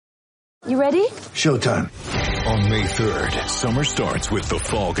You ready? Showtime. On May 3rd, summer starts with The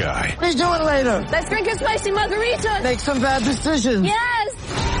Fall Guy. Let's do it later. Let's drink a spicy margarita. Make some bad decisions.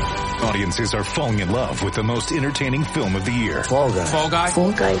 Yes. Audiences are falling in love with the most entertaining film of the year. Fall Guy. Fall Guy?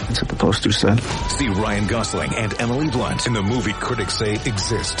 Fall Guy. That's what the poster said. See Ryan Gosling and Emily Blunt in the movie critics say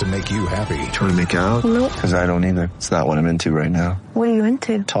exists to make you happy. Trying to make it out? Nope. Because I don't either. It's not what I'm into right now. What are you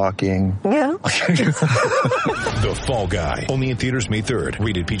into? Talking. Yeah. The Fall Guy. Only in theaters May 3rd.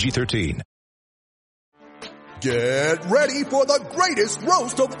 Rated PG-13. Get ready for the greatest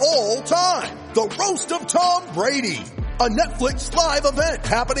roast of all time. The Roast of Tom Brady. A Netflix live event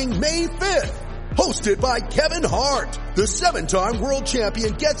happening May 5th. Hosted by Kevin Hart. The 7-time world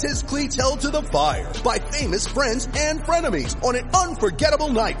champion gets his cleats held to the fire by famous friends and frenemies on an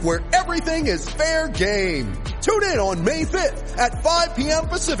unforgettable night where everything is fair game. Tune in on May 5th at 5 p.m.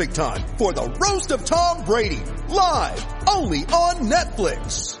 Pacific time for the Roast of Tom Brady. Live only on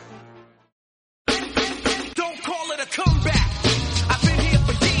Netflix. Comeback. I've been here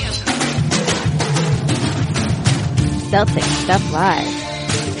for years. Celtic Stuff Live.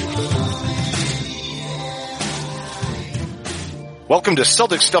 Welcome to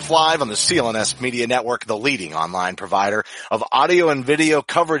Celtic Stuff Live on the CLNS Media Network, the leading online provider of audio and video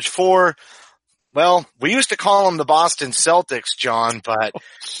coverage for, well, we used to call them the Boston Celtics, John, but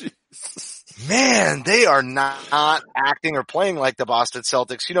man, they are not acting or playing like the Boston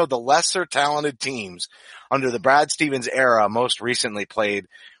Celtics. You know, the lesser talented teams under the Brad Stevens era most recently played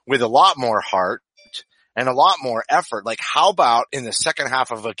with a lot more heart and a lot more effort. Like, how about in the second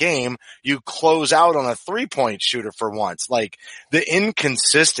half of a game, you close out on a 3-point shooter for once? Like, the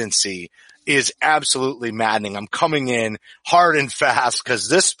inconsistency is absolutely maddening. I'm coming in hard and fast because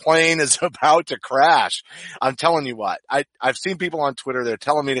this plane is about to crash. I'm telling you what, I've seen people on Twitter, they're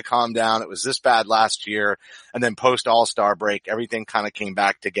telling me to calm down. It was this bad last year. And then post All-Star break, everything kind of came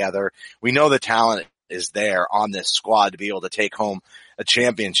back together. We know the talent is there on this squad to be able to take home a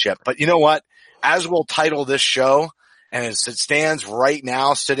championship. But you know what? As we'll title this show, and as it stands right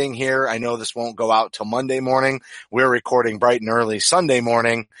now sitting here, I know this won't go out till Monday morning. We're recording bright and early Sunday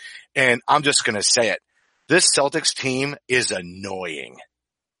morning, and I'm just going to say it. This Celtics team is annoying.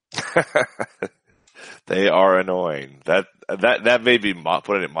 They are annoying. That may be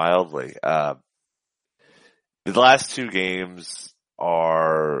putting it mildly. The last two games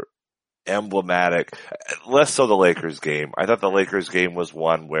are emblematic, less so the Lakers game. I thought the Lakers game was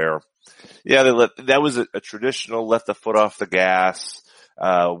one where, yeah, that was a traditional let the foot off the gas.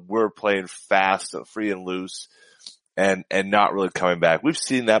 We're playing fast, free and loose, and not really coming back. We've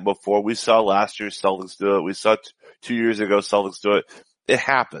seen that before. We saw last year Celtics do it. We saw 2 years ago Celtics do it. It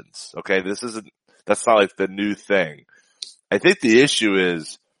happens. Okay. That's not like the new thing. I think the issue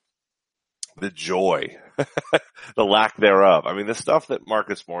is the joy. The lack thereof. I mean, the stuff that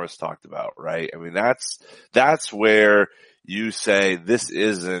Marcus Morris talked about, right? I mean, that's where you say this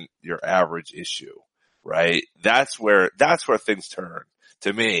isn't your average issue, right? That's where things turn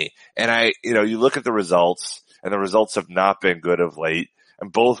to me. And you look at the results, and the results have not been good of late,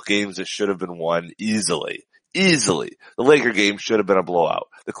 and both games that should have been won easily. The Laker game should have been a blowout.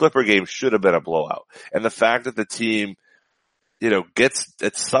 The Clipper game should have been a blowout. And the fact that the team, gets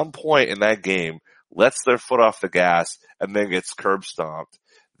at some point in that game, lets their foot off the gas and then gets curb stomped.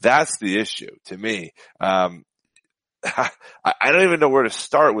 That's the issue to me. I don't even know where to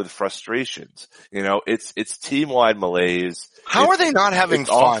start with frustrations. It's team-wide malaise. How are they not having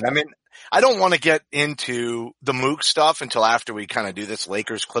fun? Awful. I mean, I don't want to get into the Mook stuff until after we kind of do this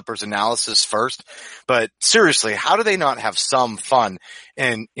Lakers Clippers analysis first. But seriously, how do they not have some fun?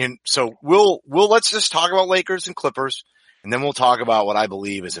 And so let's just talk about Lakers and Clippers. And then we'll talk about what I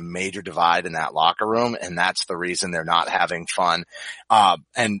believe is a major divide in that locker room, and that's the reason they're not having fun.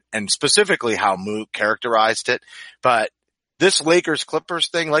 And specifically how Mook characterized it. But this Lakers Clippers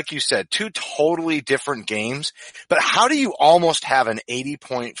thing, like you said, two totally different games. But how do you almost have an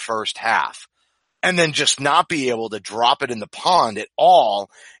 80-point first half and then just not be able to drop it in the pond at all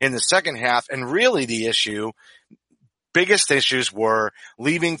in the second half? And really the biggest issues were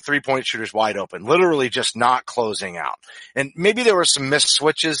leaving 3-point shooters wide open, literally just not closing out. And maybe there were some missed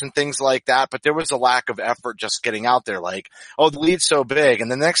switches and things like that, but there was a lack of effort just getting out there like, oh, the lead's so big.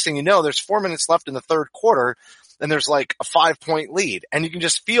 And the next thing you know, there's 4 minutes left in the third quarter and there's like a 5-point lead, and you can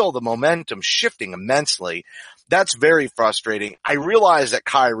just feel the momentum shifting immensely. That's very frustrating. I realize that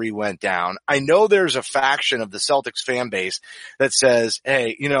Kyrie went down. I know there's a faction of the Celtics fan base that says,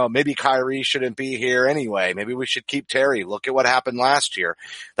 hey, maybe Kyrie shouldn't be here anyway. Maybe we should keep Terry. Look at what happened last year.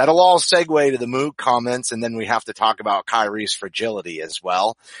 That'll all segue to the Mook comments, and then we have to talk about Kyrie's fragility as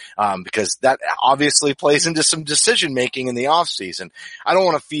well, because that obviously plays into some decision making in the offseason. I don't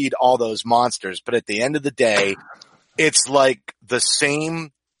want to feed all those monsters, but at the end of the day, it's like the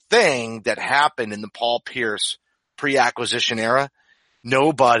same thing that happened in the Paul Pierce pre-acquisition era.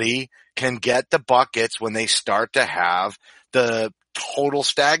 Nobody can get the buckets when they start to have the total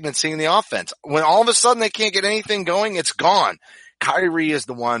stagnancy in the offense. When all of a sudden they can't get anything going, it's gone. Kyrie is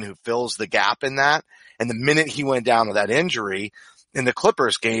the one who fills the gap in that. And the minute he went down with that injury in the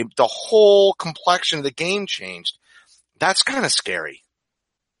Clippers game, the whole complexion of the game changed. That's kind of scary.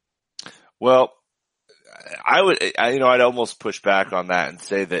 Well, I'd almost push back on that and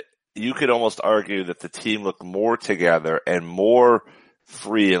say that you could almost argue that the team looked more together and more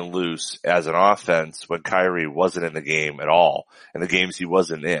free and loose as an offense when Kyrie wasn't in the game at all, and the games he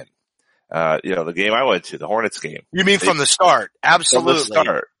wasn't in. The game I went to, the Hornets game. You mean from the start? Absolutely. From the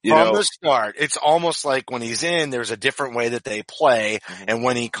start. From the start. It's almost like when he's in, there's a different way that they play, and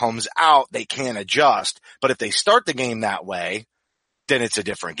when he comes out, they can't adjust. But if they start the game that way, then it's a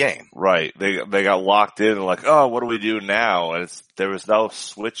different game. Right. They got locked in and like, oh, what do we do now? And there was no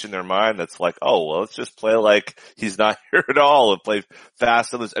switch in their mind that's like, oh, well, let's just play like he's not here at all and play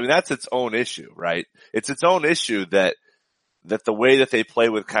fast and loose. I mean, that's its own issue, right? It's its own issue that the way that they play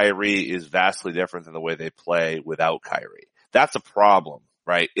with Kyrie is vastly different than the way they play without Kyrie. That's a problem,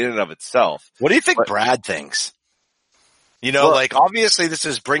 right? In and of itself. What do you think Brad thinks? Obviously this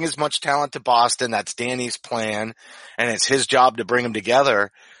is bring as much talent to Boston. That's Danny's plan, and it's his job to bring them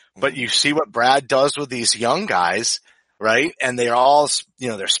together. But you see what Brad does with these young guys, right? And they're all,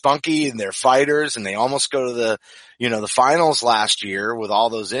 they're spunky and they're fighters, and they almost go to the finals last year with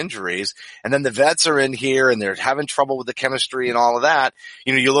all those injuries. And then the vets are in here and they're having trouble with the chemistry and all of that.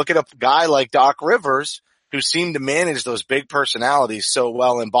 You look at a guy like Doc Rivers, who seemed to manage those big personalities so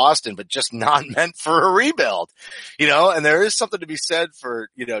well in Boston, but just not meant for a rebuild, and there is something to be said for,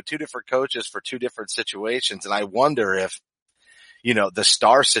 two different coaches for two different situations. And I wonder if, the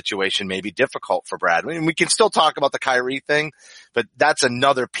star situation may be difficult for Brad. I mean, we can still talk about the Kyrie thing, but that's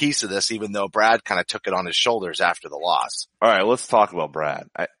another piece of this, even though Brad kind of took it on his shoulders after the loss. All right, let's talk about Brad.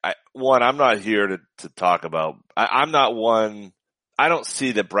 I'm not here to talk about, I'm not one, I don't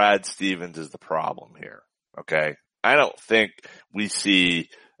see that Brad Stevens is the problem here. Okay. I don't think we see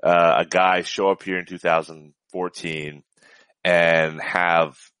a guy show up here in 2014 and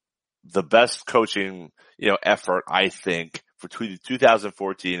have the best coaching, effort, I think, for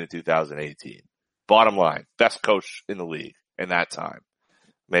 2014 and 2018. Bottom line, best coach in the league in that time.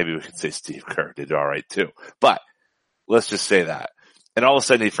 Maybe we could say Steve Kerr did all right too, but let's just say that. And all of a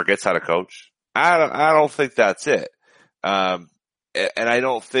sudden he forgets how to coach. I don't think that's it. And I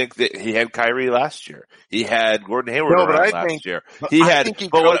don't think that he had Kyrie last year. He had Gordon Hayward last year. I think he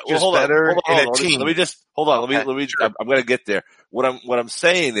coaches better in a team. Let me just hold on. Let me. Sure. I'm going to get there. What I'm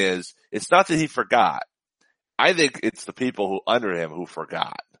saying is, it's not that he forgot. I think it's the people who under him who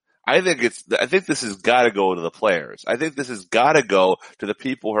forgot. I think this has got to go to the players. I think this has got to go to the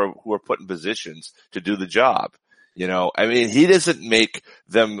people who are put in positions to do the job. I mean, he doesn't make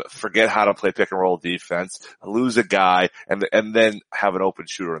them forget how to play pick and roll defense, lose a guy, and then have an open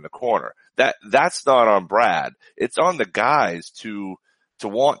shooter in the corner. That's not on Brad. It's on the guys to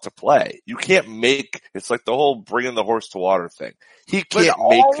want to play. You can't it's like the whole bringing the horse to water thing. He can't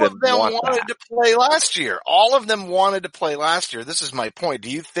make them want that. All of them wanted to play last year. All of them wanted to play last year. This is my point. Do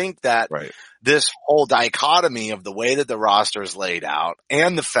you think that this whole dichotomy of the way that the roster is laid out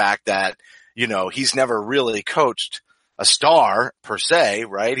and the fact that he's never really coached a star per se,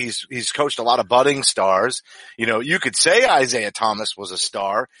 right? He's coached a lot of budding stars. You could say Isaiah Thomas was a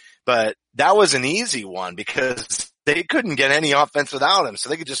star, but that was an easy one because they couldn't get any offense without him. So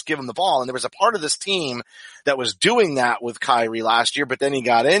they could just give him the ball. And there was a part of this team that was doing that with Kyrie last year, but then he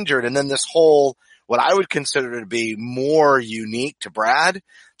got injured. And then this whole, what I would consider to be more unique to Brad,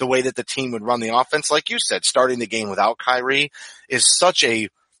 the way that the team would run the offense, like you said, starting the game without Kyrie is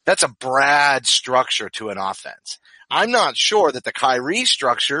that's a Brad structure to an offense. I'm not sure that the Kyrie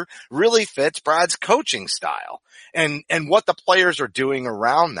structure really fits Brad's coaching style and what the players are doing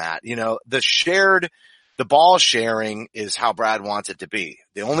around that. The ball sharing is how Brad wants it to be.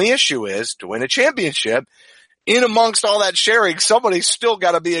 The only issue is to win a championship, in amongst all that sharing, somebody's still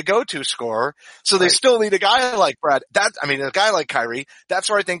got to be a go-to scorer. So they still need a guy like Brad. A guy like Kyrie. That's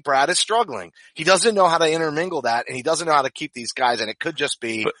where I think Brad is struggling. He doesn't know how to intermingle that, and he doesn't know how to keep these guys. And it could just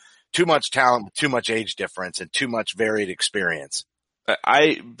be too much talent, too much age difference, and too much varied experience.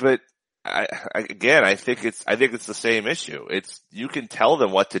 I think it's the same issue. You can tell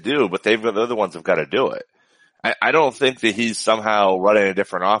them what to do, but they're the ones who've got to do it. I don't think that he's somehow running a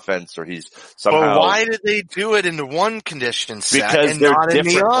different offense or he's somehow. But why did they do it in one condition set because and they're not in the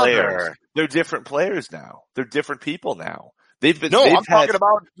different other? players. They're different players now. They're different people now. I'm talking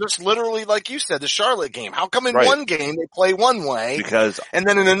about just literally, like you said, the Charlotte game. How come in one game they play one way, and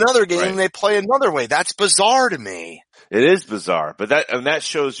then in another game they play another way? That's bizarre to me. It is bizarre, but that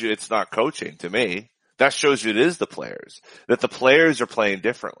shows you it's not coaching to me. That shows you it is the players. That the players are playing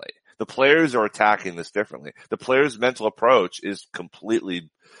differently. The players are attacking this differently. The players' mental approach is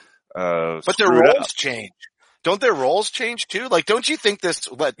completely but their roles change. Don't their roles change too? Like, don't you think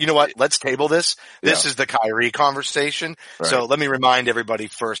you know what? Let's table this. This is the Kyrie conversation. Right. So let me remind everybody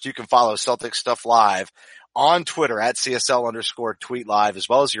first, you can follow Celtics Stuff Live on Twitter at CSL_tweet live, as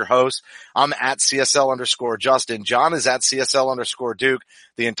well as your host. I'm at CSL_Justin. John is at CSL_Duke.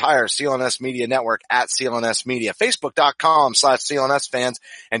 The entire CLNS Media Network at CLNS Media. Facebook.com/CLNS fans,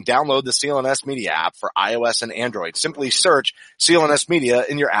 and download the CLNS Media app for iOS and Android. Simply search CLNS Media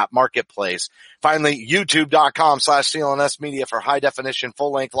in your app marketplace. Finally, YouTube.com/CLNS Media for high definition,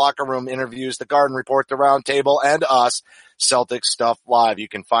 full length locker room interviews, the Garden Report, the Round Table, and us. Celtics Stuff Live. You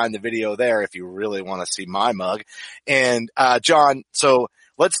can find the video there if you really want to see my mug. And, John, so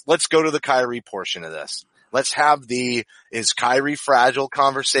let's go to the Kyrie portion of this. Let's have is Kyrie fragile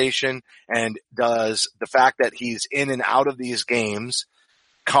conversation, and does the fact that he's in and out of these games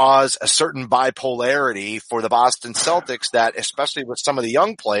cause a certain bipolarity for the Boston Celtics that, especially with some of the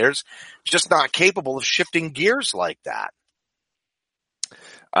young players, just not capable of shifting gears like that?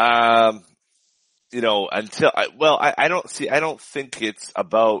 I don't think it's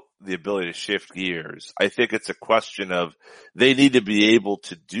about the ability to shift gears. I think it's a question of they need to be able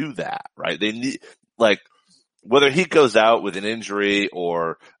to do that, right? They need, whether he goes out with an injury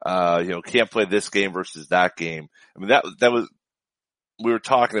or, can't play this game versus that game. I mean, we were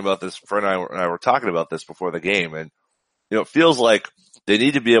talking about this, Fred and I were talking about this before the game, and, it feels like they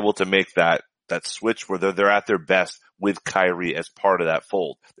need to be able to make that switch where they're at their best with Kyrie as part of that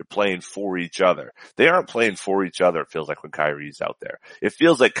fold. They're playing for each other. They aren't playing for each other, it feels like, when Kyrie's out there. It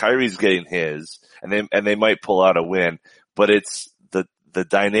feels like Kyrie's getting his, and they might pull out a win, but it's the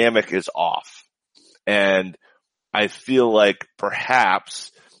dynamic is off. And I feel like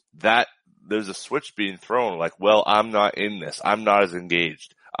perhaps that there's a switch being thrown, like, well, I'm not in this. I'm not as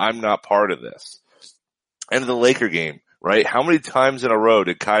engaged. I'm not part of this. And the Laker game, right? How many times in a row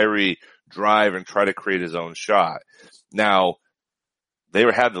did Kyrie drive and try to create his own shot? Now, they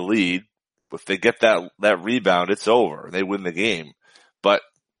had the lead. If they get that rebound, it's over. They win the game. But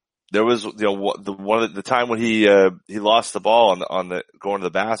there was, the time when he lost the ball on the going to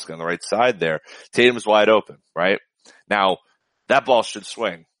the basket on the right side there. Tatum's wide open, right? Now, that ball should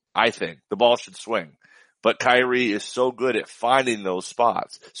swing. I think the ball should swing. But Kyrie is so good at finding those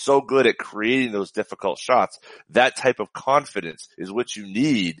spots, so good at creating those difficult shots. That type of confidence is what you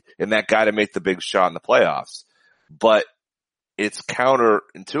need in that guy to make the big shot in the playoffs. But it's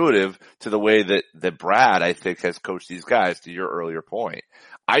counterintuitive to the way that Brad, I think, has coached these guys, to your earlier point.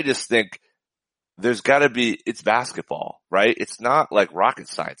 I just think there's gotta be, it's basketball, right? It's not like rocket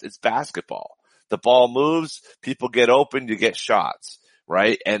science. It's basketball. The ball moves, people get open, you get shots,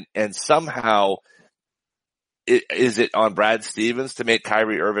 right? And somehow, is it on Brad Stevens to make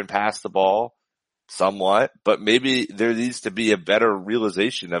Kyrie Irving pass the ball? Somewhat, but maybe there needs to be a better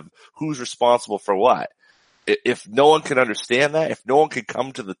realization of who's responsible for what. If no one can understand that, if no one can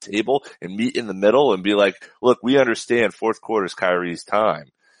come to the table and meet in the middle and be like, look, we understand fourth quarter is Kyrie's time,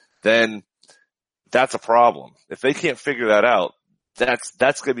 then that's a problem. If they can't figure that out, that's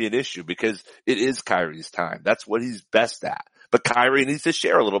going to be an issue, because it is Kyrie's time. That's what he's best at. But Kyrie needs to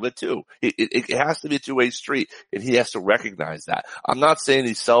share a little bit too. It has to be a two-way street, and he has to recognize that. I'm not saying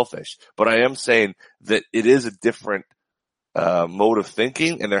he's selfish, but I am saying that it is a different mode of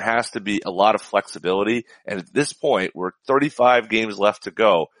thinking, and there has to be a lot of flexibility. And at this point, we're 35 games left to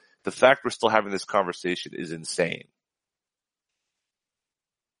go. The fact we're still having this conversation is insane.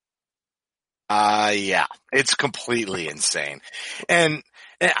 Yeah, it's completely insane. And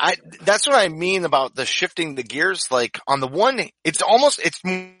that's what I mean about the shifting the gears. Like, on the one, it's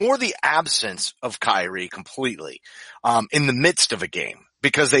more the absence of Kyrie completely, in the midst of a game,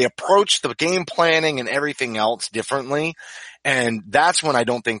 because they approach the game planning and everything else differently. And that's when I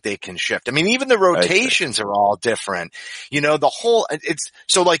don't think they can shift. I mean, even the rotations are all different. You know, it's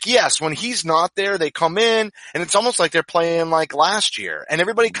so like, yes, when he's not there, they come in and it's almost like they're playing like last year and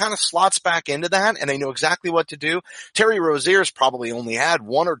everybody kind of slots back into that and they know exactly what to do. Terry Rozier's probably only had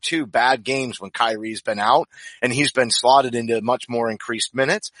 1 or 2 bad games when Kyrie's been out and he's been slotted into much more increased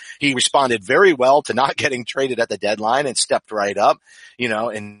minutes. He responded very well to not getting traded at the deadline and stepped right up, you know,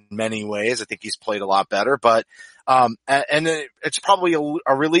 in many ways. I think he's played a lot better, but and it's probably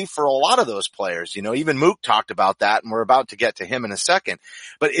a relief for a lot of those players. You know, even Mook talked about that and we're about to get to him in a second,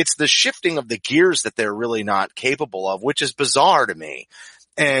 but it's the shifting of the gears that they're really not capable of, which is bizarre to me.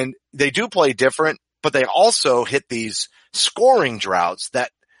 And they do play different, but they also hit these scoring droughts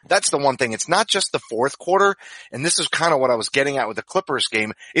that's the one thing. It's not just the fourth quarter. And this is kind of what I was getting at with the Clippers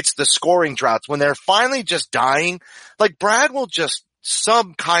game. It's the scoring droughts when they're finally just dying. Like Brad will just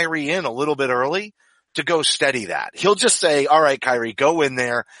sub Kyrie in a little bit early to go steady that. He'll just say, all right, Kyrie, go in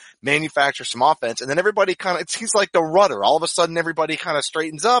there, manufacture some offense. And then everybody he's like the rudder. All of a sudden everybody kind of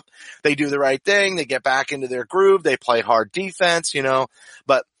straightens up. They do the right thing. They get back into their groove. They play hard defense, you know,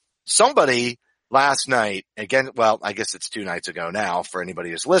 but somebody last night, again, well, I guess it's 2 nights ago now for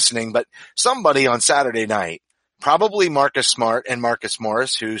anybody who's listening, but somebody on Saturday night, probably Marcus Smart and Marcus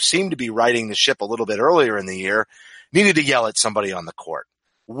Morris, who seemed to be riding the ship a little bit earlier in the year, needed to yell at somebody on the court.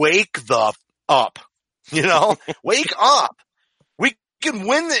 Wake the up. You know, wake up. We can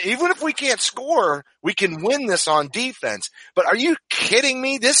win even if we can't score, we can win this on defense. But are you kidding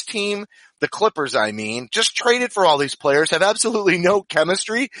me? This team, the Clippers, I mean, just traded for all these players, have absolutely no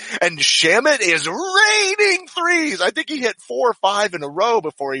chemistry, and Shamet is raining threes. I think he hit 4 or 5 in a row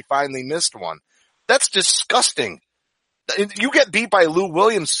before he finally missed one. That's disgusting. You get beat by Lou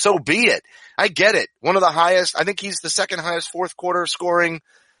Williams, so be it. I get it. One of the highest, I think he's the second highest fourth quarter scoring,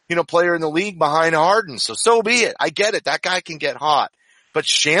 you know, player in the league behind Harden. So be it. I get it. That guy can get hot. But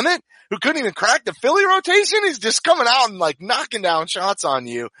Shamet, who couldn't even crack the Philly rotation, he's just coming out and like knocking down shots on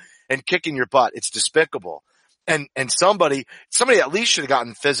you and kicking your butt. It's despicable. And somebody at least should have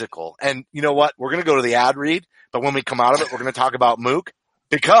gotten physical. And you know what? We're going to go to the ad read, but when we come out of it, we're going to talk about Mook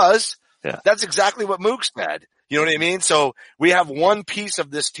because that's exactly what Mook said. You know what I mean? So we have one piece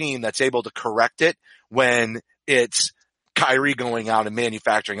of this team that's able to correct it when it's Kyrie going out and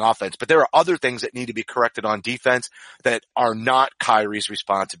manufacturing offense. But there are other things that need to be corrected on defense that are not Kyrie's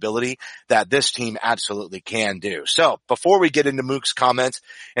responsibility that this team absolutely can do. So before we get into Mook's comments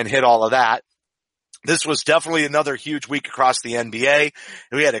and hit all of that, this was definitely another huge week across the NBA.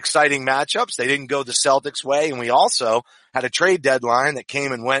 We had exciting matchups. They didn't go the Celtics way. And we also had a trade deadline that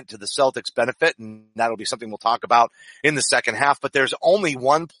came and went to the Celtics' benefit. And that'll be something we'll talk about in the second half. But there's only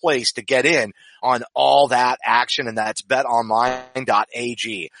one place to get in on all that action, and that's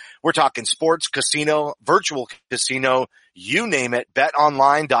betonline.ag. We're talking sports, casino, virtual casino, you name it.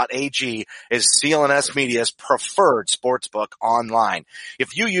 BetOnline.ag is CLNS Media's preferred sportsbook online.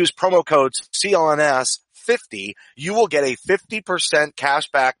 If you use promo codes CLNS50, you will get a 50%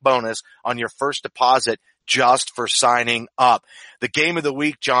 cashback bonus on your first deposit just for signing up. The game of the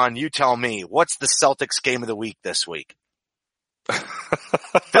week, John, you tell me. What's the Celtics game of the week this week?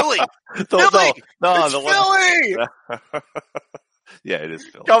 Philly. Philly. No, it's Philly. Yeah, it is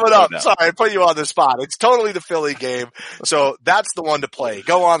Philly. Coming up. Sorry, I put you on the spot. It's totally the Philly game. So that's the one to play.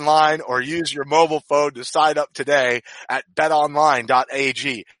 Go online or use your mobile phone to sign up today at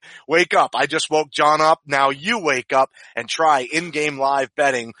betonline.ag. Wake up. I just woke John up. Now you wake up and try in-game live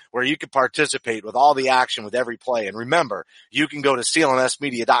betting where you can participate with all the action with every play. And remember, you can go to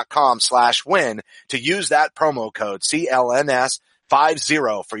clnsmedia.com/win to use that promo code CLNS50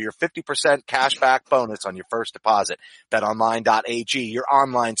 for your 50% cashback bonus on your first deposit. BetOnline.ag, your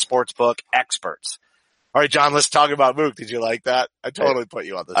online sportsbook experts. All right, John, let's talk about Mook. Did you like that? I totally put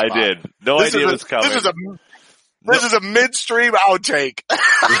you on the spot. I did. No idea what's coming. This is a midstream outtake.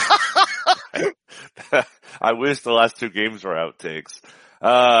 I wish the last 2 games were outtakes.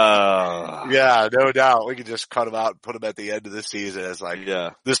 Yeah, no doubt. We could just cut them out and put them at the end of the season. It's like,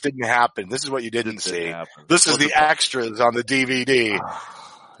 this didn't happen. This is what you didn't see. This is the extras on the DVD.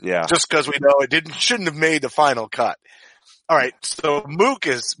 Yeah. Just because we know it shouldn't have made the final cut. All right. So Mook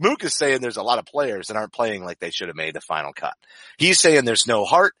is saying there's a lot of players that aren't playing like they should have made the final cut. He's saying there's no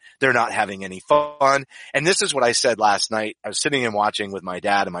heart. They're not having any fun. And this is what I said last night. I was sitting and watching with my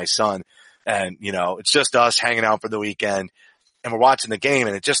dad and my son, and you know, it's just us hanging out for the weekend. And we're watching the game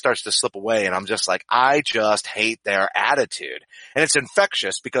and it just starts to slip away. And I'm just like, I just hate their attitude. And it's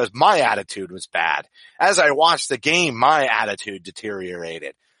infectious because my attitude was bad. As I watched the game, my attitude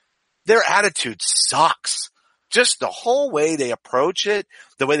deteriorated. Their attitude sucks. just the whole way they approach it,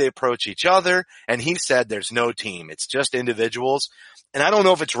 the way they approach each other. And he said there's no team. It's just individuals. And I don't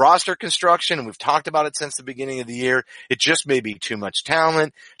know if it's roster construction, and we've talked about it since the beginning of the year. It just may be too much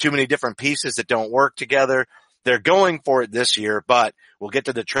talent, too many different pieces that don't work together. They're going for it this year, but we'll get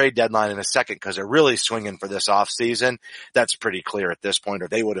to the trade deadline in a second because they're really swinging for this offseason. That's pretty clear at this point, or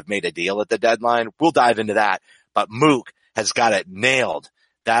they would have made a deal at the deadline. We'll dive into that. But Mook has got it nailed.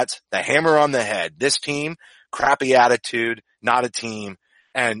 That's the hammer on the head. This team, crappy attitude, not a team.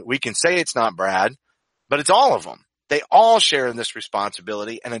 And we can say it's not Brad, but it's all of them. They all share in this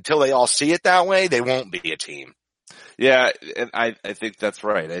responsibility, and until they all see it that way, they won't be a team. Yeah, and I think that's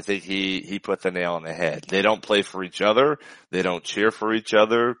right. I think he put the nail on the head. They don't play for each other. They don't cheer for each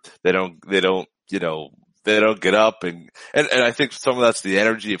other. They don't get up and I think some of that's the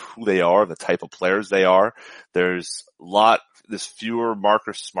energy of who they are, the type of players they are. There's fewer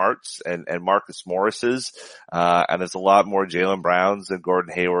Marcus Smarts and Marcus Morrises, and there's a lot more Jaylen Browns and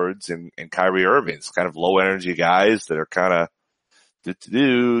Gordon Haywards and Kyrie Irvings, kind of low energy guys that are kind of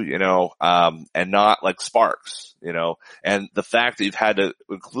and not like sparks, and the fact that you've had to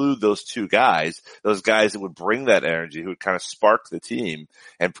include those two guys, those guys that would bring that energy, who would kind of spark the team,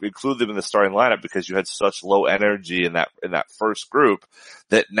 and include them in the starting lineup because you had such low energy in that first group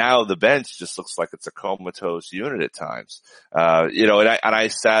that now the bench just looks like it's a comatose unit at times. I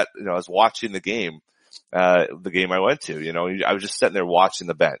sat, I was watching the game I went to, I was just sitting there watching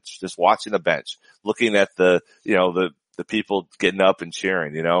the bench, looking at the people getting up and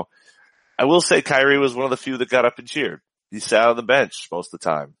cheering, I will say Kyrie was one of the few that got up and cheered. He sat on the bench most of the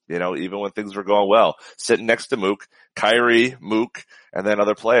time, even when things were going well, sitting next to Mook, and then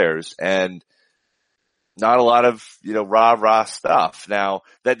other players, and not a lot of, rah-rah stuff. Now,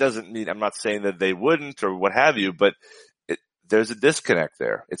 that doesn't mean, I'm not saying that they wouldn't or what have you, but there's a disconnect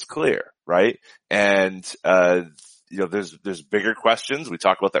there. It's clear, right? And, there's bigger questions. We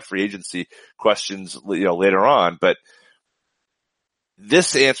talk about that free agency questions, later on, but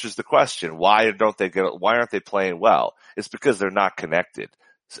this answers the question. Why aren't they playing well? It's because they're not connected.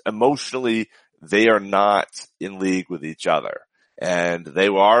 Emotionally, they are not in league with each other. And they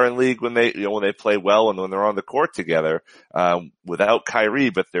are in league when they play well and when they're on the court together, without Kyrie,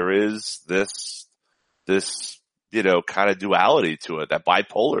 but there is this kind of duality to it, that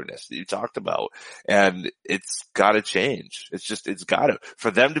bipolarness that you talked about. And it's gotta change. It's gotta. For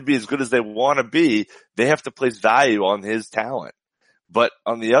them to be as good as they want to be, they have to place value on his talent. But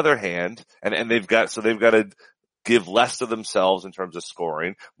on the other hand, and they've got to give less of themselves in terms of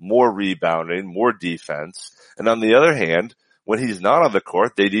scoring, more rebounding, more defense. And on the other hand, when he's not on the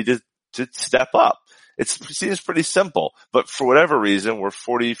court, they need to step up. It seems pretty simple, but for whatever reason, we're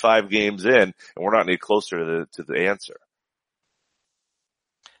 45 games in and we're not any closer to the answer.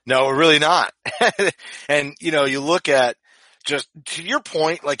 No, we're really not. And, you look at, just to your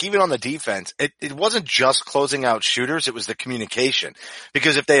point, like even on the defense, it wasn't just closing out shooters, it was the communication.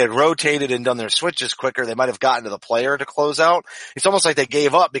 Because if they had rotated and done their switches quicker, they might have gotten to the player to close out. It's almost like they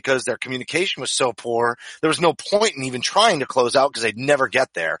gave up because their communication was so poor. There was no point in even trying to close out because they'd never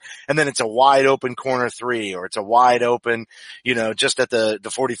get there. And then it's a wide open corner three, or it's a wide open, just at the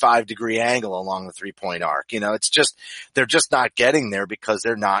 45-degree angle along the 3-point arc. It's just, they're just not getting there because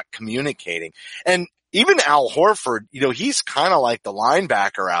they're not communicating. And even Al Horford, he's kind of like the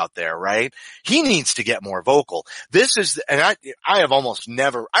linebacker out there, right? He needs to get more vocal. And I almost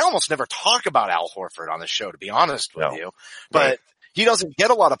never talk about Al Horford on the show, to be honest with you, but right. He doesn't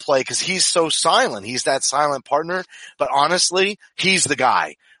get a lot of play because he's so silent. He's that silent partner, but honestly, he's the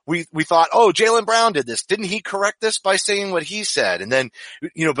guy. We thought, Jaylen Brown did this. Didn't he correct this by saying what he said? And then,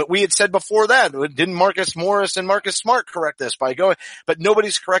 but we had said before that, didn't Marcus Morris and Marcus Smart correct this by going, but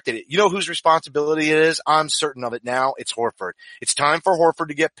nobody's corrected it. You know whose responsibility it is? I'm certain of it now. It's Horford. It's time for Horford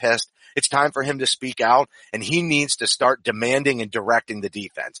to get pissed. It's time for him to speak out, and he needs to start demanding and directing the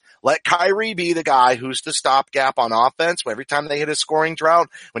defense. Let Kyrie be the guy who's the stopgap on offense. Every time they hit a scoring drought,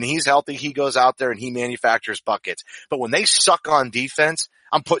 when he's healthy, he goes out there and he manufactures buckets. But when they suck on defense,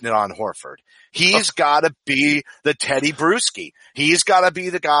 I'm putting it on Horford. He's got to be the Teddy Bruschi. He's got to be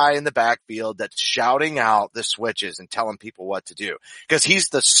the guy in the backfield that's shouting out the switches and telling people what to do, because he's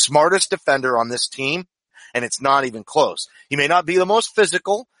the smartest defender on this team, and it's not even close. He may not be the most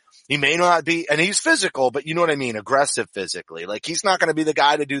physical. He may not be, and he's physical, but you know what I mean, aggressive physically. Like, he's not going to be the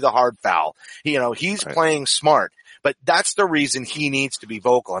guy to do the hard foul. He's right. Playing smart, but that's the reason he needs to be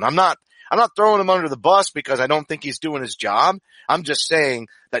vocal. And I'm not throwing him under the bus because I don't think he's doing his job. I'm just saying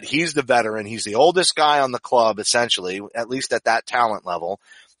that he's the veteran. He's the oldest guy on the club, essentially, at least at that talent level.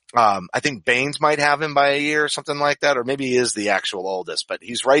 I think Baines might have him by a year or something like that, or maybe he is the actual oldest, but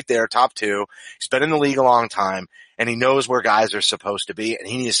he's right there, top 2. He's been in the league a long time, and he knows where guys are supposed to be, and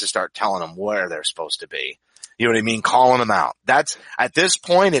he needs to start telling them where they're supposed to be. You know what I mean? Calling them out. That's, at this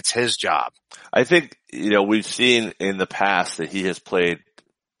point, it's his job. I think, we've seen in the past that he has played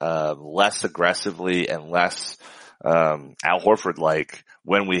less aggressively and less Al Horford-like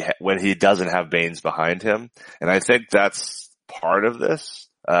when he doesn't have Baines behind him. And I think that's part of this.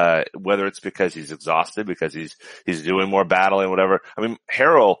 Whether it's because he's exhausted, because he's doing more battling, whatever. I mean,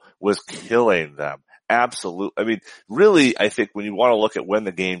 Harrell was killing them. Absolutely. I mean, really, I think when you want to look at when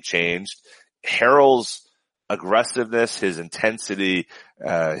the game changed, Harrell's aggressiveness, his intensity,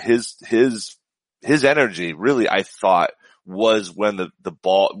 his energy, really, I thought, was when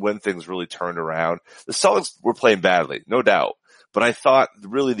when things really turned around. The Celtics were playing badly, no doubt. But I thought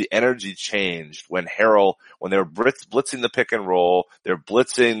really the energy changed when they were blitzing the pick and roll, they're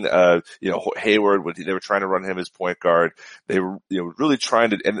blitzing, Hayward when they were trying to run him as point guard. They were, really trying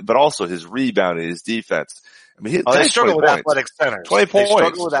to, but also his rebounding, his defense. I mean, they struggle with athletic centers. 20 points. They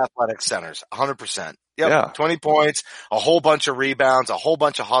struggle with athletic centers, 100%. Yep, yeah. 20 points, a whole bunch of rebounds, a whole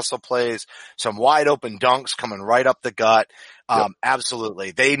bunch of hustle plays, some wide open dunks coming right up the gut.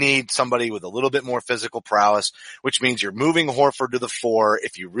 Absolutely. They need somebody with a little bit more physical prowess, which means you're moving Horford to the 4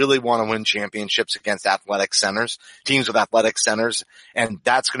 if you really want to win championships against athletic centers, teams with athletic centers, and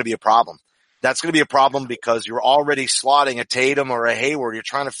that's going to be a problem. That's going to be a problem because you're already slotting a Tatum or a Hayward. You're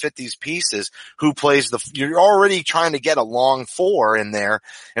trying to fit these pieces. You're already trying to get a long 4 in there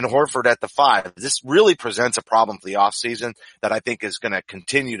and Horford at the 5. This really presents a problem for the offseason that I think is going to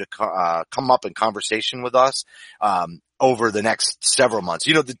continue to come up in conversation with us, over the next several months.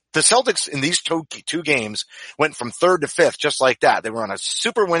 The Celtics in these two games went from 3rd to 5th just like that. They were on a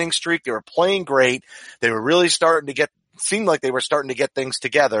super winning streak. They were playing great. They were really seemed like they were starting to get things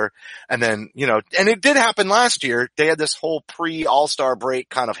together. And then, and it did happen last year. They had this whole pre-All-Star break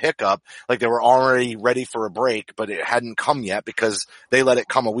kind of hiccup, like they were already ready for a break, but it hadn't come yet because they let it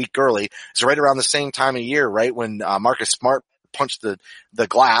come a week early. It's right around the same time of year, right? When, Marcus Smart punched the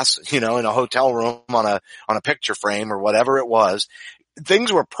glass, in a hotel room on a picture frame or whatever it was.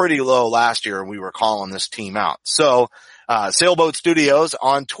 Things were pretty low last year and we were calling this team out. So, Sailboat Studios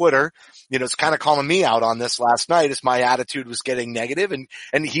on Twitter, it's kind of calling me out on this last night as my attitude was getting negative,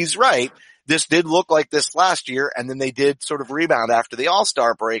 and he's right. This did look like this last year, and then they did sort of rebound after the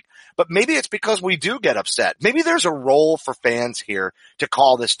All-Star break. But maybe it's because we do get upset. Maybe there's a role for fans here to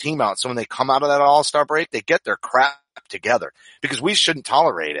call this team out. So when they come out of that All-Star break, they get their crap together because we shouldn't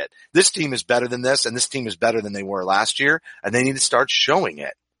tolerate it. This team is better than this, and this team is better than they were last year, and they need to start showing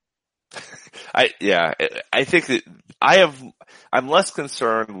it. I think that I'm less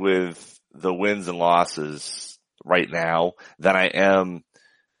concerned with the wins and losses right now than I am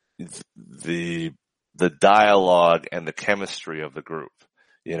the dialogue and the chemistry of the group.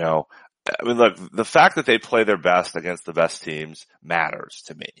 I mean, look, the fact that they play their best against the best teams matters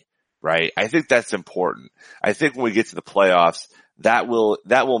to me, right? I think that's important. I think when we get to the playoffs, that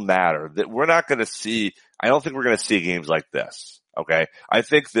will matter. That we're not going to see, I don't think we're going to see games like this. Okay. I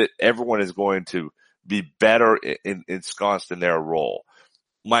think that everyone is going to be better ensconced in their role.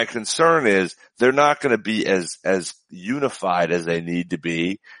 My concern is they're not going to be as unified as they need to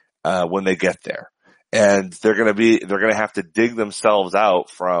be, when they get there. And they're going to have to dig themselves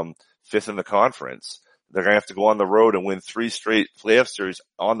out from 5th in the conference. They're going to have to go on the road and win 3 straight playoff series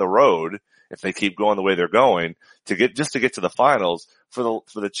on the road if they keep going the way they're going to get to the finals for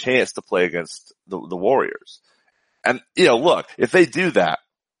the chance to play against the Warriors. And, look, if they do that,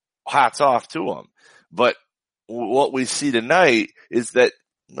 hats off to them. But what we see tonight is that,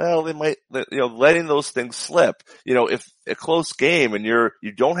 well, they might, letting those things slip. If a close game and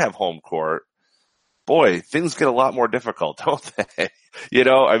you don't have home court, boy, things get a lot more difficult, don't they?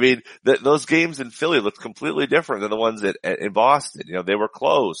 I mean, those games in Philly looked completely different than the ones in Boston. They were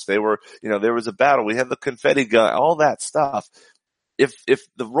close. They were, there was a battle. We had the confetti gun, all that stuff. If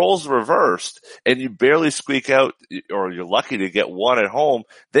the roles reversed and you barely squeak out, or you're lucky to get one at home,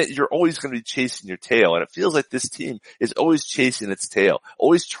 then you're always going to be chasing your tail. And it feels like this team is always chasing its tail,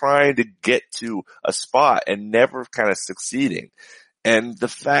 always trying to get to a spot and never kind of succeeding. And the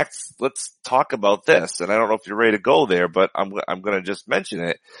facts, let's talk about this. And I don't know if you're ready to go there, but I'm going to just mention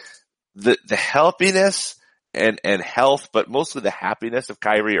it. The healthiness and health, but mostly the happiness of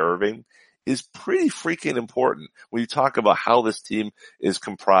Kyrie Irving is pretty freaking important when you talk about how this team is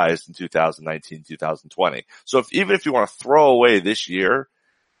comprised in 2019, 2020. So even if you want to throw away this year,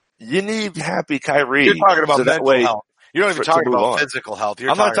 you need happy Kyrie. You're talking about mental health. You don't even to talk move about on. physical health.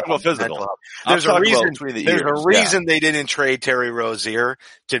 You're I'm not talking talking about physical. mental health. I'm There's a talking about reason. between the There's ears. a reason they didn't trade Terry Rozier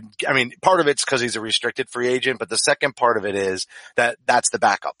part of it's because he's a restricted free agent, but the second part of it is that that's the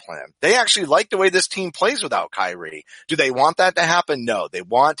backup plan. They actually like the way this team plays without Kyrie. Do they want that to happen? No. They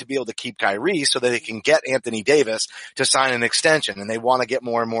want to be able to keep Kyrie so that they can get Anthony Davis to sign an extension, and they want to get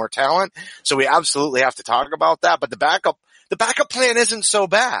more and more talent. So we absolutely have to talk about that, but the backup plan isn't so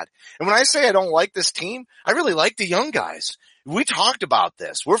bad. And when I say I don't like this team, I really like the young guys. We talked about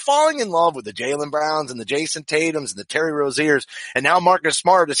this. We're falling in love with the Jaylen Browns and the Jason Tatums and the Terry Roziers, and now Marcus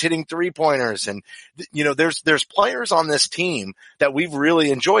Smart is hitting 3-pointers. And, there's players on this team that we've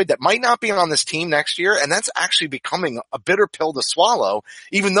really enjoyed that might not be on this team next year, and that's actually becoming a bitter pill to swallow,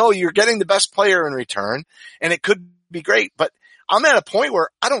 even though you're getting the best player in return, and it could be great. But I'm at a point where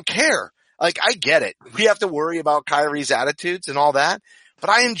I don't care. Like, I get it. We have to worry about Kyrie's attitudes and all that, but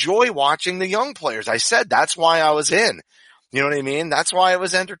I enjoy watching the young players. I said that's why I was in. You know what I mean? That's why it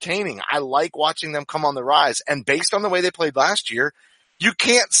was entertaining. I like watching them come on the rise. And based on the way they played last year, you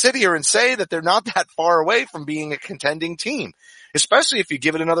can't sit here and say that they're not that far away from being a contending team, especially if you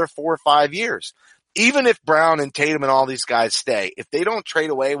give it another 4 or 5 years. Even if Brown and Tatum and all these guys stay, if they don't trade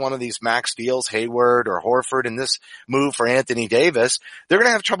away one of these max deals, Hayward or Horford, in this move for Anthony Davis, they're going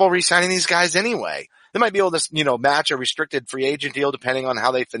to have trouble re-signing these guys anyway. They might be able to, match a restricted free agent deal depending on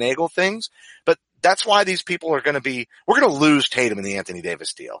how they finagle things. But that's why these people we're going to lose Tatum in the Anthony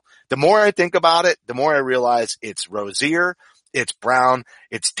Davis deal. The more I think about it, the more I realize it's Rozier, it's Brown,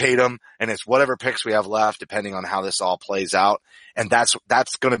 it's Tatum, and it's whatever picks we have left depending on how this all plays out. And that's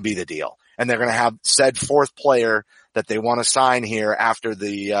going to be the deal. And they're going to have said fourth player that they want to sign here after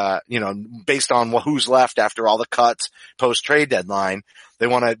the, based on who's left after all the cuts post trade deadline. They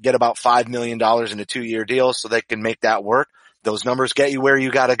want to get about $5 million in a 2-year deal so they can make that work. Those numbers get you where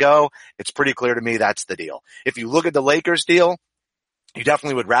you got to go. It's pretty clear to me that's the deal. If you look at the Lakers deal, you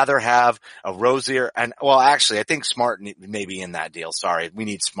definitely would rather have a Rozier actually, I think Smart may be in that deal. Sorry. We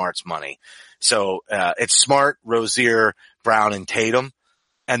need Smart's money. So, it's Smart, Rozier, Brown, and Tatum.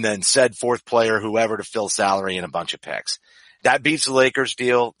 And then said fourth player, whoever, to fill salary and a bunch of picks. That beats the Lakers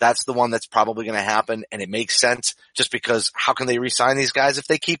deal. That's the one that's probably going to happen. And it makes sense just because how can they re-sign these guys if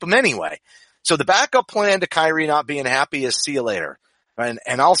they keep them anyway? So the backup plan to Kyrie not being happy is see you later. And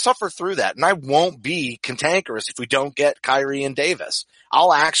I'll suffer through that. And I won't be cantankerous if we don't get Kyrie and Davis.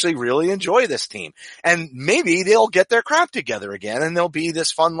 I'll actually really enjoy this team. And maybe they'll get their crap together again and they'll be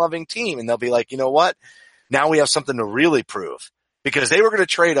this fun-loving team. And they'll be like, you know what? Now we have something to really prove. Because they were going to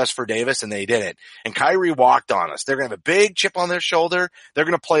trade us for Davis and they didn't. And Kyrie walked on us. They're going to have a big chip on their shoulder. They're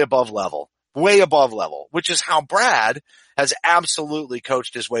going to play above level, way above level, which is how Brad has absolutely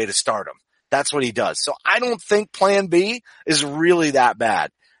coached his way to stardom. That's what he does. So I don't think plan B is really that bad.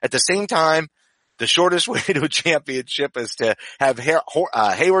 At the same time, the shortest way to a championship is to have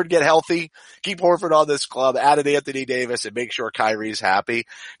Hayward get healthy, keep Horford on this club, add an Anthony Davis, and make sure Kyrie's happy.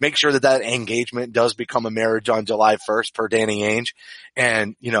 Make sure that engagement does become a marriage on July 1st per Danny Ainge.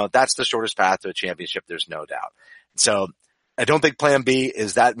 And, that's the shortest path to a championship. There's no doubt. So I don't think plan B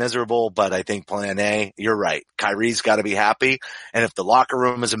is that miserable, but I think plan A, you're right. Kyrie's got to be happy. And if the locker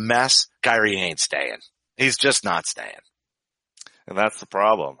room is a mess, Kyrie ain't staying. He's just not staying. And that's the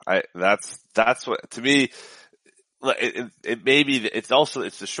problem. That's what, to me, it may be, it's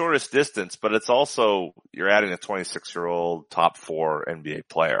the shortest distance, but it's also, you're adding a 26-year-old top 4 NBA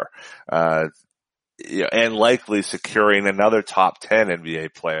player, and likely securing another top 10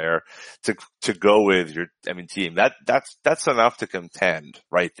 NBA player to go with your, team. That's enough to contend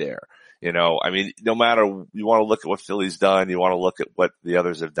right there. No matter, you want to look at what Philly's done, you want to look at what the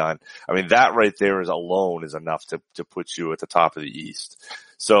others have done. That right there alone is enough to put you at the top of the East.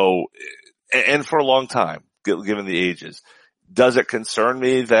 So, and for a long time, given the ages, does it concern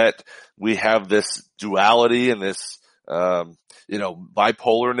me that we have this duality and this,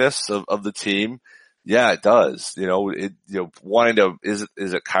 bipolarness of the team? Yeah, it does. Wanting to, is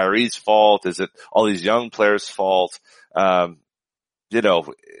it Kyrie's fault? Is it all these young players' fault?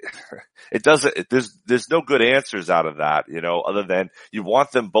 It doesn't, there's no good answers out of that, other than you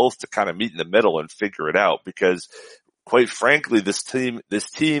want them both to kind of meet in the middle and figure it out, because quite frankly, this team,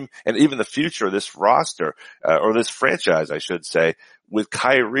 and even the future of this roster, or this franchise, I should say, with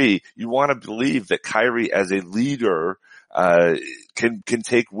Kyrie, you want to believe that Kyrie as a leader, can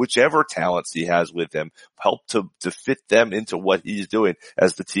take whichever talents he has with him, help to fit them into what he's doing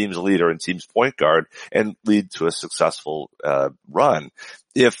as the team's leader and team's point guard, and lead to a successful, run.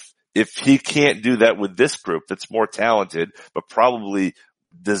 If he can't do that with this group that's more talented, but probably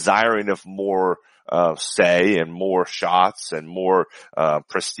desiring of more, say and more shots and more,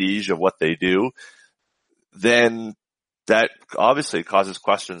 prestige of what they do, then that obviously causes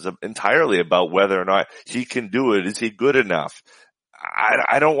questions entirely about whether or not he can do it. Is he good enough?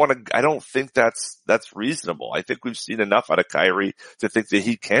 I don't think that's reasonable. I think we've seen enough out of Kyrie to think that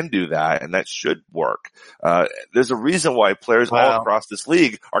he can do that, and that should work. There's a reason why players all across this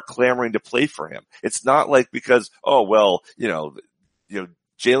league are clamoring to play for him. It's not like because,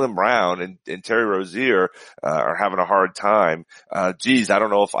 Jaylen Brown and Terry Rozier are having a hard time. I don't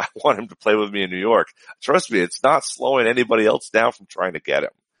know if I want him to play with me in New York. Trust me, it's not slowing anybody else down from trying to get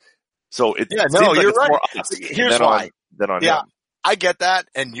him. So you're right. Here's why. Than on him. I get that,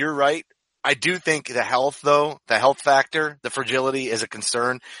 and you're right. I do think the health factor, the fragility is a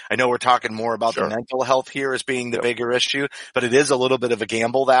concern. I know we're talking more about the mental health here as being the bigger issue, but it is a little bit of a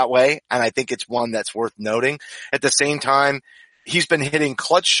gamble that way, and I think it's one that's worth noting. At the same time, he's been hitting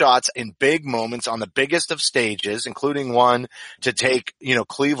clutch shots in big moments on the biggest of stages, including one to take,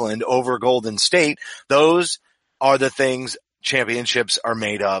 Cleveland over Golden State. Those are the things championships are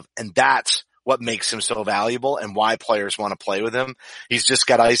made of, and that's what makes him so valuable and why players want to play with him. He's just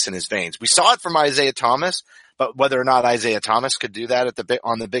got ice in his veins. We saw it from Isaiah Thomas, but whether or not Isaiah Thomas could do that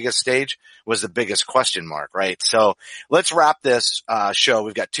on the biggest stage was the biggest question mark, right? So let's wrap this show.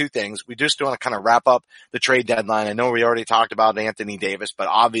 We've got two things. We just want to kind of wrap up the trade deadline. I know we already talked about Anthony Davis, but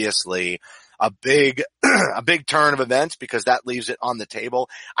obviously a big turn of events because that leaves it on the table.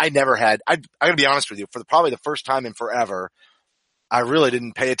 I'm going to be honest with you, for probably the first time in forever, I really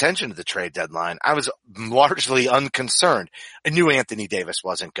didn't pay attention to the trade deadline. I was largely unconcerned. I knew Anthony Davis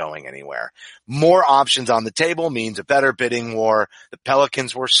wasn't going anywhere. More options on the table means a better bidding war. The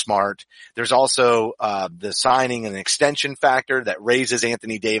Pelicans were smart. There's also the signing and extension factor that raises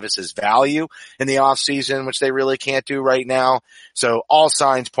Anthony Davis's value in the offseason, which they really can't do right now. So all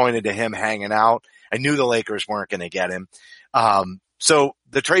signs pointed to him hanging out. I knew the Lakers weren't going to get him. So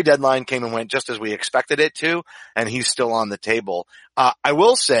the trade deadline came and went just as we expected it to, and he's still on the table. I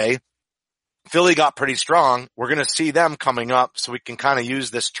will say Philly got pretty strong. We're going to see them coming up, so we can kind of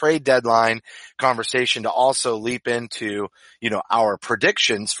use this trade deadline conversation to also leap into, our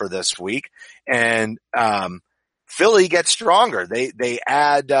predictions for this week. And Philly gets stronger. They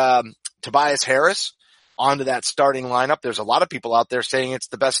add Tobias Harris onto that starting lineup. There's a lot of people out there saying it's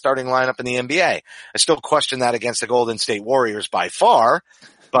the best starting lineup in the NBA. I still question that against the Golden State Warriors by far,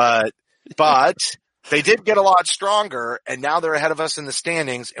 but they did get a lot stronger, and now they're ahead of us in the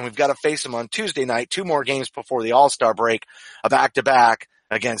standings, and we've got to face them on Tuesday night, 2 more games before the All-Star break, a back-to-back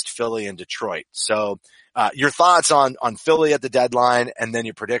against Philly and Detroit. So your thoughts on Philly at the deadline, and then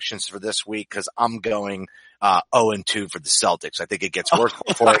your predictions for this week, because I'm going 0-2 for the Celtics. I think it gets worse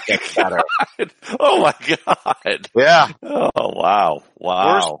before it gets better. Oh my God. Yeah. Oh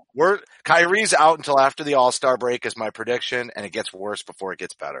wow. Kyrie's out until after the All-Star break is my prediction, and it gets worse before it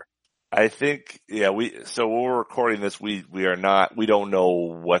gets better. I think, so when we're recording this, we don't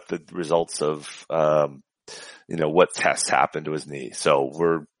know what the results of, what tests happened to his knee. So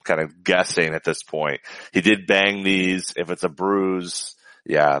we're kind of guessing at this point. He did bang knees. If it's a bruise,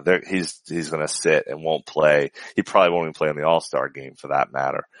 he's going to sit and won't play. He probably won't even play in the All-Star game for that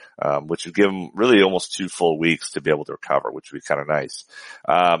matter, which would give him really almost 2 full weeks to be able to recover, which would be kind of nice.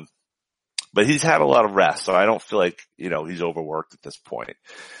 But he's had a lot of rest, so I don't feel like, he's overworked at this point.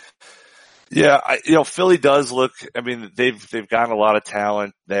 Yeah, Philly does look, they've gotten a lot of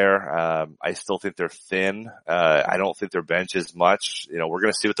talent there. I still think they're thin. I don't think their bench is much. We're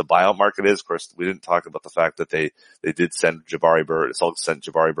going to see what the buyout market is. Of course, we didn't talk about the fact that they did send Jabari Bird, sent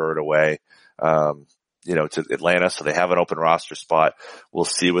Jabari Bird away, to Atlanta. So they have an open roster spot. We'll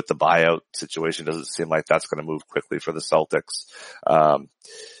see what the buyout situation doesn't seem like that's going to move quickly for the Celtics. I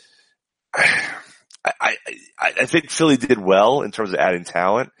think Philly did well in terms of adding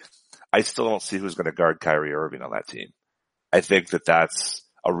talent. I still don't see who's going to guard Kyrie Irving on that team. I think that that's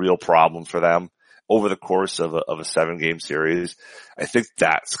a real problem for them over the course of a 7-game series. I think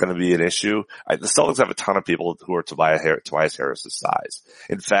that's going to be an issue. The Celtics have a ton of people who are Tobias Harris's size.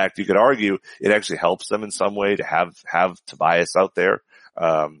 In fact, you could argue it actually helps them in some way to have Tobias out there,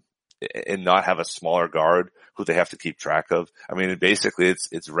 and not have a smaller guard who they have to keep track of. Basically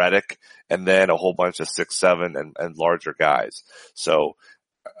it's Redick and then a whole bunch of 6'7" and larger guys. So,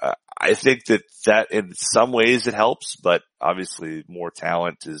 I think that in some ways it helps, but obviously more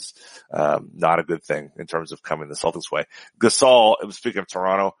talent is not a good thing in terms of coming the Celtics way. Gasol, speaking of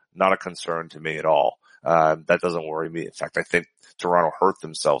Toronto, not a concern to me at all. That doesn't worry me. In fact, I think Toronto hurt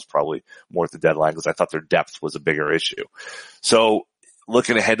themselves probably more at the deadline because I thought their depth was a bigger issue. So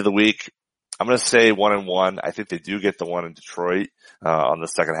looking ahead to the week, I'm going to say 1-1. I think they do get the one in Detroit on the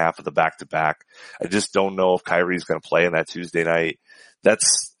second half of the back-to-back. I just don't know if Kyrie's going to play in that Tuesday night.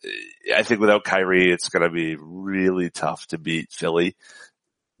 I think without Kyrie, it's going to be really tough to beat Philly.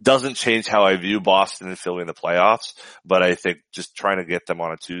 Doesn't change how I view Boston and Philly in the playoffs, but I think just trying to get them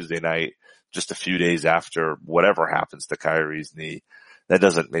on a Tuesday night, just a few days after whatever happens to Kyrie's knee, that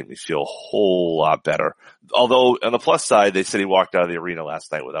doesn't make me feel a whole lot better. Although on the plus side, they said he walked out of the arena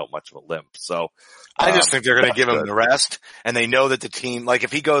last night without much of a limp. So I just think they're going to give him the rest, and they know that the team, like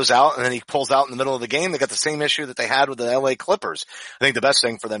if he goes out and then he pulls out in the middle of the game, they got the same issue that they had with the LA Clippers. I think the best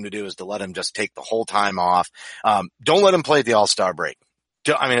thing for them to do is to let him just take the whole time off. Don't let him play at the All-Star break.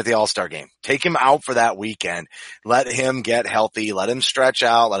 At the All-Star game. Take him out for that weekend. Let him get healthy. Let him stretch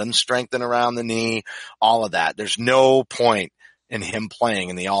out. Let him strengthen around the knee. All of that. There's no point in him playing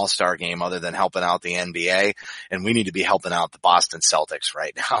in the All-Star game other than helping out the NBA. And we need to be helping out the Boston Celtics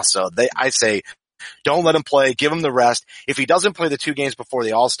right now. So I say, don't let him play. Give him the rest. If he doesn't play the 2 games before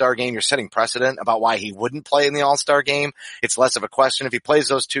the All-Star game, you're setting precedent about why he wouldn't play in the All-Star game. It's less of a question. If he plays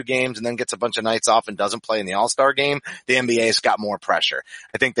those 2 games and then gets a bunch of nights off and doesn't play in the All-Star game, the NBA's got more pressure.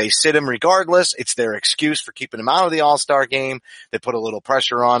 I think they sit him regardless. It's their excuse for keeping him out of the All-Star game. They put a little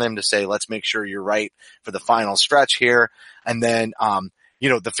pressure on him to say, let's make sure you're right for the final stretch here. And then,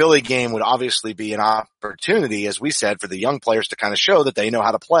 the Philly game would obviously be an opportunity, as we said, for the young players to kind of show that they know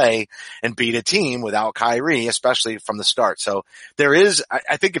how to play and beat a team without Kyrie, especially from the start. So there is,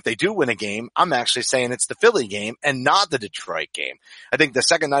 I think if they do win a game, I'm actually saying it's the Philly game and not the Detroit game. I think the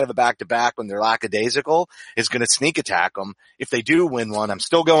second night of a back-to-back when they're lackadaisical is going to sneak attack them. If they do win one, I'm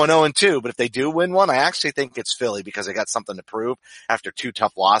still going 0-2, but if they do win one, I actually think it's Philly because they got something to prove after 2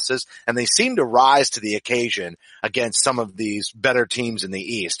 tough losses. And they seem to rise to the occasion against some of these better teams in the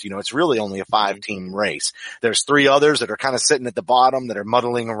East. It's really only a 5-team race. There's 3 others that are kind of sitting at the bottom that are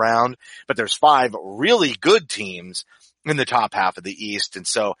muddling around, but there's 5 really good teams in the top half of the East. And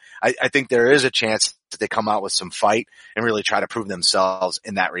so I think there is a chance that they come out with some fight and really try to prove themselves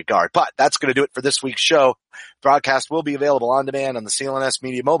in that regard. But that's going to do it for this week's show. Broadcast will be available on demand on the CLNS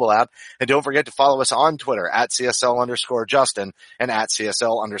Media mobile app. And don't forget to follow us on Twitter at CSL_Justin and at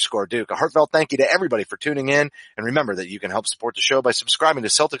CSL_Duke. A heartfelt thank you to everybody for tuning in. And remember that you can help support the show by subscribing to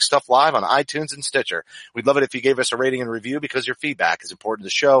Celtic Stuff Live on iTunes and Stitcher. We'd love it if you gave us a rating and review because your feedback is important to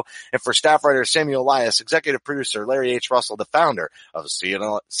the show. And for staff writer Samuel Elias, executive producer Larry H. Russell, the founder of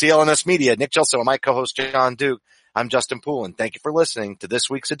CLNS Media, Nick Gelso, and my co-host John Duke, I'm Justin Poulin. Thank you for listening to this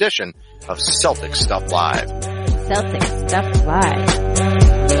week's edition of Celtic Stuff Live. Celtic Stuff Live.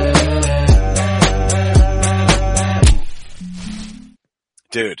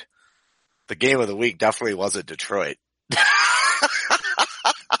 Dude, the game of the week definitely wasn't Detroit.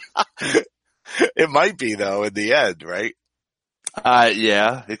 It might be though in the end, right?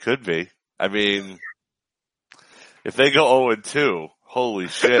 Yeah, it could be. I mean, if they go 0-2, holy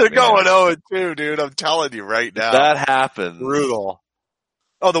shit, they're man. going 0-2, dude. I'm telling you right now. That happens. Brutal.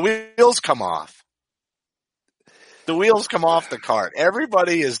 Oh, the wheels come off. The wheels come off the cart.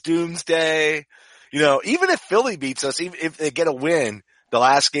 Everybody is doomsday. Even if Philly beats us, even if they get a win the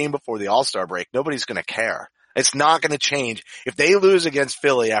last game before the All-Star break, nobody's going to care. It's not going to change. If they lose against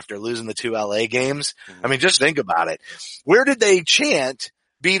Philly after losing the 2 LA games, I mean, just think about it. Where did they chant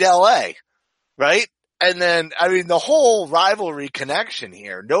beat LA? Right? And then, I mean, the whole rivalry connection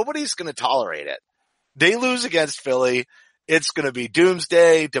here, nobody's going to tolerate it. They lose against Philly. It's going to be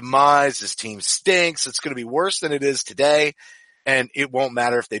doomsday, demise. This team stinks. It's going to be worse than it is today. And it won't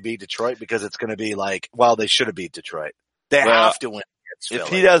matter if they beat Detroit because it's going to be like, well, they should have beat Detroit. They have to win against Philly. If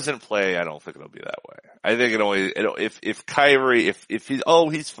he doesn't play, I don't think it'll be that way. I think if Kyrie, if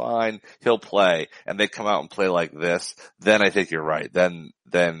he's fine, he'll play, and they come out and play like this, then I think you're right. Then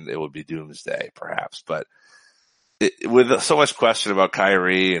it would be doomsday, perhaps. But with so much question about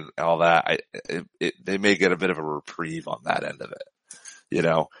Kyrie and all that, they may get a bit of a reprieve on that end of it.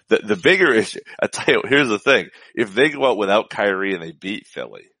 The bigger issue, I tell you, here's the thing. If they go out without Kyrie and they beat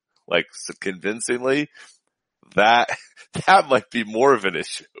Philly, like convincingly, that might be more of an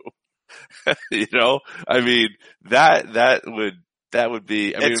issue. I mean, that would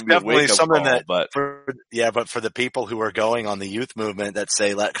be, it's definitely something call, but for the people who are going on the youth movement that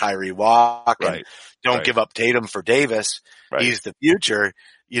say let Kyrie walk and don't give up Tatum for Davis, he's the future,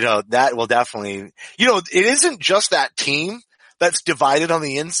 that will definitely, it isn't just that team that's divided on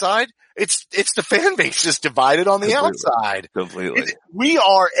the inside. It's the fan base is divided on the outside. Completely. We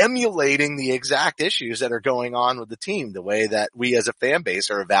are emulating the exact issues that are going on with the team, the way that we as a fan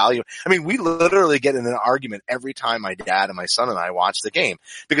base are evaluating. I mean, we literally get in an argument every time my dad and my son and I watch the game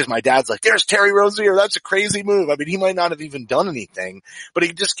because my dad's like, there's Terry Rozier. That's a crazy move. I mean, he might not have even done anything, but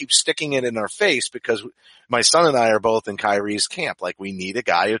he just keeps sticking it in our face because my son and I are both in Kyrie's camp. Like, we need a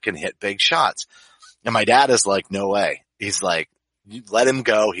guy who can hit big shots. And my dad is like, no way. He's like, you let him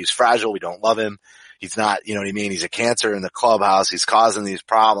go. He's fragile. We don't love him. He's not, you know what I mean? He's a cancer in the clubhouse. He's causing these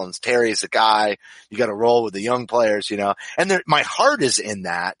problems. Terry's the guy. You got to roll with the young players, you know, and my heart is in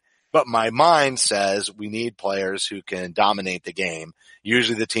that, but my mind says we need players who can dominate the game.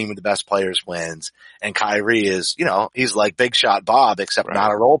 Usually the team with the best players wins. And Kyrie is, you know, he's like Big Shot Bob, except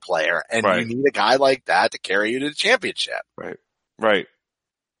not a role player. And you need a guy like that to carry you to the championship. Right.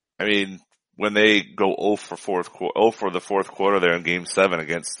 I mean, when they go 0 for the fourth quarter there in Game 7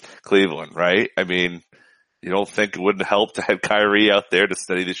 against Cleveland, right? I mean, you don't think it wouldn't help to have Kyrie out there to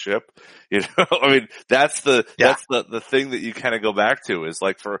steady the ship? You know, I mean, that's the thing that you kind of go back to is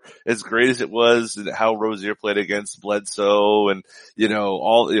like for as great as it was and how Rozier played against Bledsoe and, you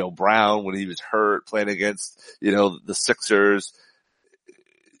know, Brown when he was hurt playing against, you know, the Sixers.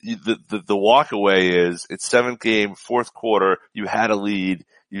 The walk away is it's 7th game, fourth quarter, you had a lead.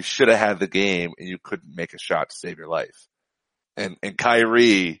 You should have had the game and you couldn't make a shot to save your life. And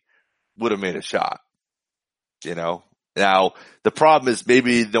Kyrie would have made a shot, you know? Now, the problem is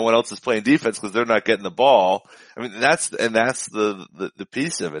maybe no one else is playing defense because they're not getting the ball. I mean, that's the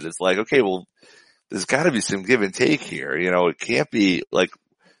piece of it. It's like, okay, well, there's gotta be some give and take here. You know, it can't be like,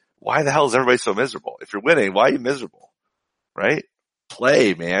 why the hell is everybody so miserable? If you're winning, why are you miserable? Right?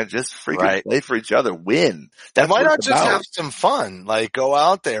 Play, man. Just freaking play for each other. Win. That's why not just have some fun? Like go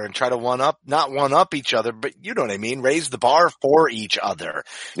out there and try to not one up each other, but you know what I mean? Raise the bar for each other.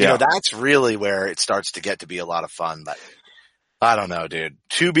 You know, that's really where it starts to get to be a lot of fun, but I don't know, dude.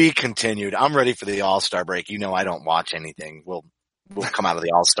 To be continued. I'm ready for the All-Star break. You know, I don't watch anything. We'll come out of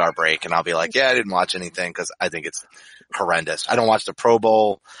the All-Star break and I'll be like, yeah, I didn't watch anything because I think it's horrendous. I don't watch the Pro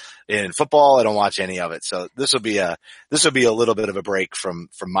Bowl in football. I don't watch any of it. So this will be a little bit of a break from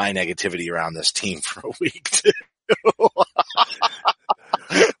my negativity around this team for a week too. All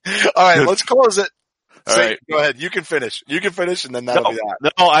right, let's close it. All right. Go ahead. You can finish and then that'll be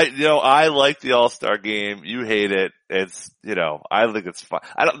that. No, I like the All-Star game. You hate it. It's, you know, I think it's fun.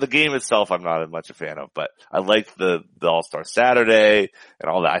 The game itself I'm not as much a fan of, but I like the All-Star Saturday and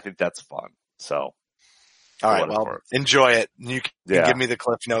all that. I think that's fun. So. All right. Well, enjoy it. You can give me the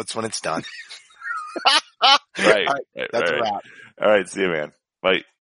cliff notes when it's done. Right. That's a wrap. All right. See you, man. Bye.